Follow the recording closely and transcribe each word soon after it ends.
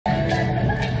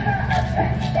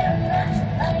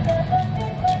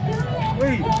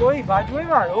所以把追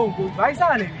嘛，哦，白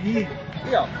啥呢？你，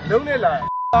哎呀，弄的来，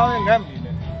当然干不的。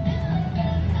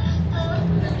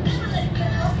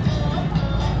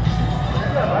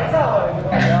白啥玩意儿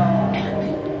呀？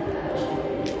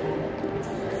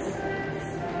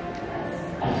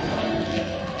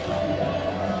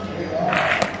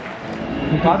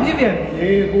你干屁片？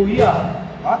哎，故意啊？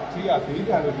啊，对呀，对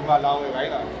呀，就把拉回来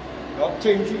了，然后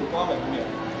进去关门面。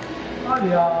哪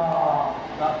里啊？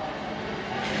啊？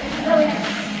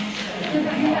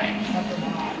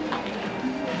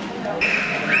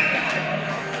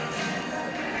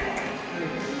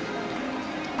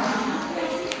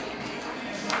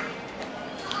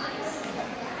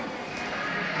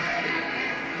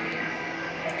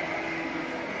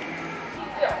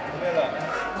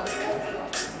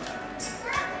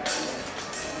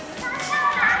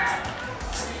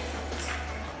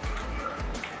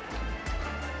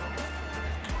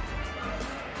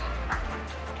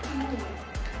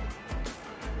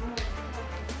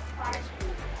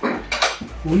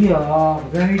对呀，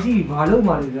不干你马路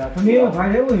嘛的，他没有排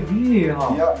来问题的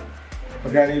哈。不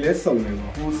干你来送的嘛，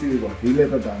不是的，回来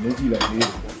都打没几来的，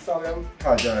稍微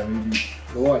看下来没几，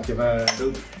我这边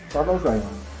都打到三样，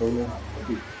都能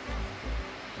对。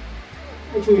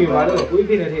我出去马路规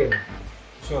避了天。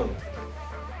是。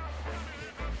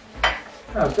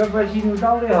啊，这把鸡肉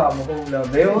倒的哈，没够了，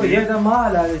没有也他妈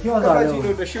了，叫啥了？鸡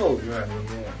肉的小是吧？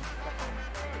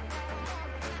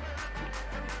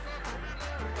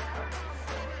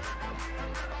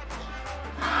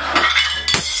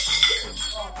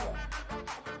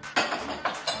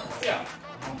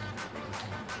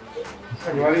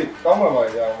你妈的，刚买回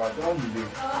来嘛，这么低的，是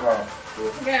吧？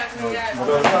我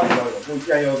都上不了，都加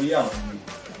油一样。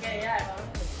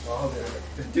好的，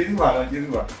接住吧，接住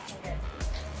吧。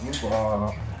哇！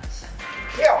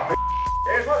呀，哎，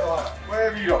快点，快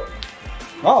点了，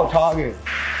蛮好擦的。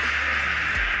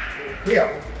呀，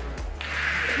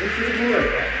你接住了。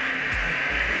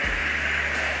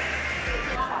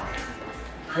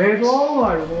哎，装嘛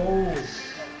哟！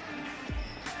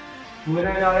回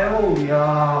来了呀！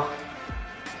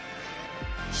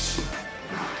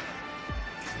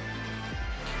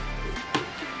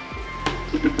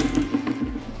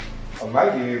买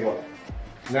的个，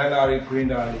南哪里、北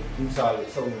哪里、东啥的，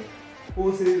送的，不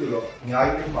是说伢一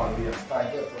点方便，大家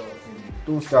说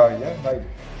都啥样买的，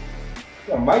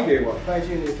要买的个，带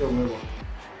钱的送的个。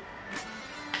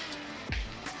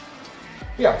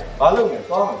呀，把路给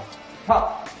装了，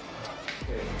好。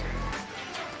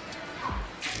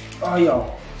哎呀，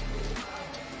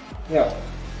呀，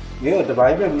你有这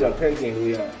白边比较开心的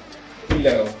呀，一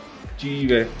来鸡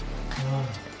呗。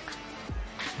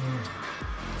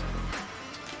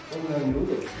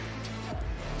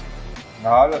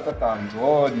拿了个蛋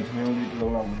糕，你听你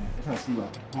弄了没？不想死了，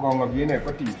我边那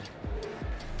个地。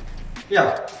呀，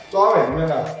抓没没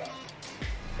了？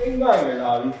应该没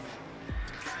哪里。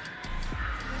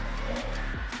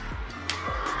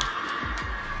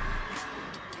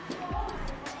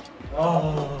啊。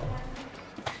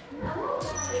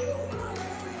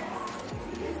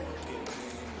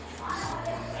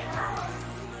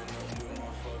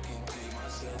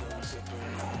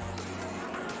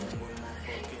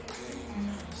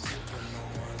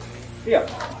对呀，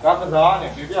干个啥呢？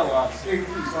随便个，随意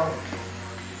上。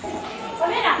我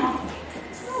没拿。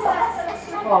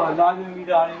哦，拿就一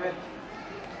张里面。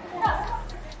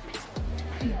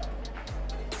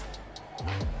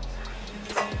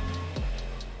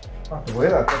啊，对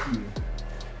了，这地，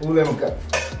我来么干？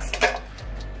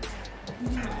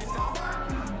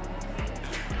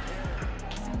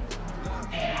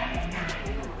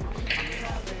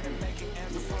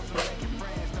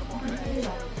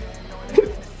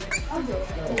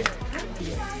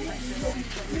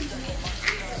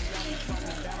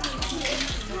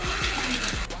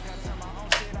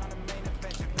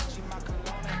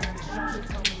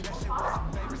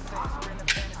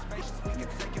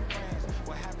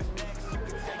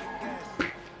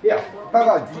呀，大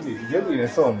家记得也对人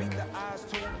说明了。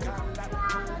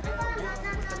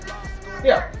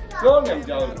呀，有人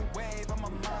教的。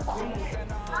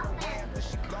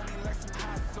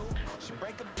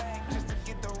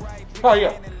哎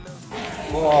呀，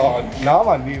哇，哪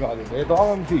碗米吧的，没多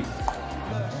少米。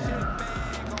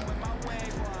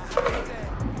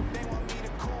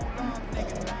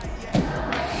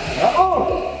然后，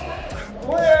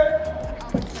我也。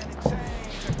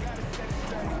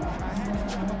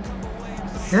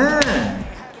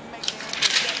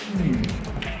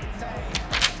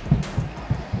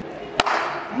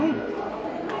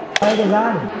来个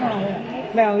啥？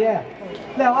两元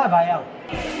，2万八样。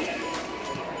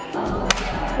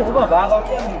我把八个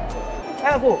点的，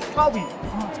哎不，高比。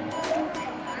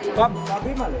ဘာ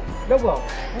ပေးမှလဲလောက်ပါဦး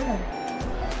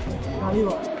ဟာလေး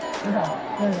ပေါ့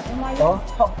ဟော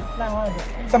ဟုတ်လမ်းသွားတယ်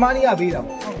သမားလေးကပေးတာ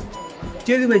ပေါ့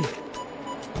ကျေးဇူးပဲကြီး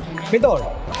မင်းတော့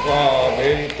လားဝါဘ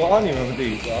ယ်တော့နေမှမသိ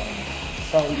ဘူးကွာ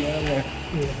ဆောင်းကျန်းနေ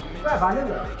ဘာလဲ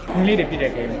လဲနည်းလေးတွေပြည့်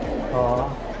တဲ့ကိန်းဟော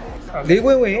လေးခွ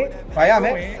င်းဝင်ဘာရမ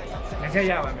ယ်လက်ချက်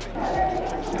ရပါမယ်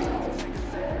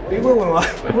လေးခွင်းဝင်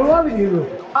သွားပြီဒီလို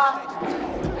ဟာ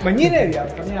မညစ်နဲ့ဗျာ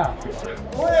ခင်ဗျာ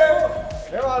ဟိုး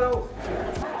ဘယ်ပါတော့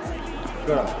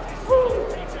ကြောက်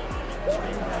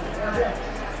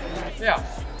ဟဲ့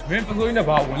မင်းပစိုးရင်းနဲ့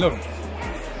ဘာဝင်လို့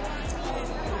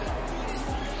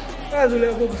အဲ့ဒါဆိုလေ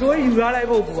ကိုပစိုးယူထားလိုက်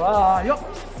ဖို့ကွာရော့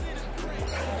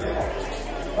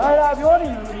ဘာလာပြောနေ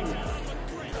လို့မသိဘူး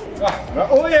ဟာ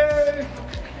အိုးရေ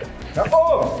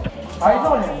အိုးဘာ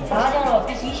တော့လဲဒါကတော့ပ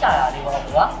စ္စည်းရှာတာလေးပေါ့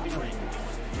ကွာ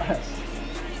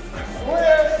အိုး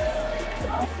ရေ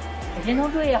အရင်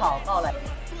တော့တွေ့ရအောင်ကောက်လိုက်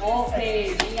โอเค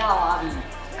မင်းရပါပြီ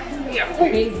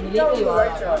ဒီလေးပြေပါ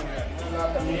လာ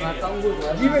တမီးကောင်းလို့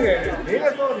ကြီးပဲလေလေး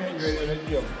နဲ့တော့နေရွယ်ရွယ်လေး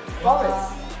ကြည့်အောင်ဟုတ်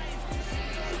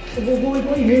တယ်ကို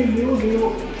ကြီးနေ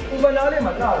ကိုဘနာလေး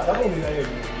မှာလာဓာတ်ပုံလေးရတယ်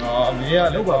အမေက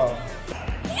လောက်ပါ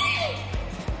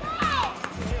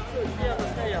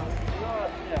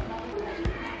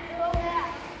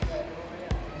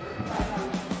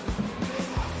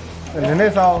နည်းန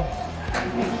ည်းဆောင်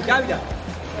ကြားပြီလား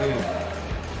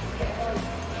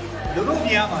လူတို့မြ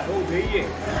င်ရမှာတို့ဘေးကြီး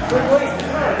ကို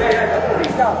ကြီးတဲ့ရတဲ့ပုံ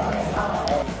လေးကြား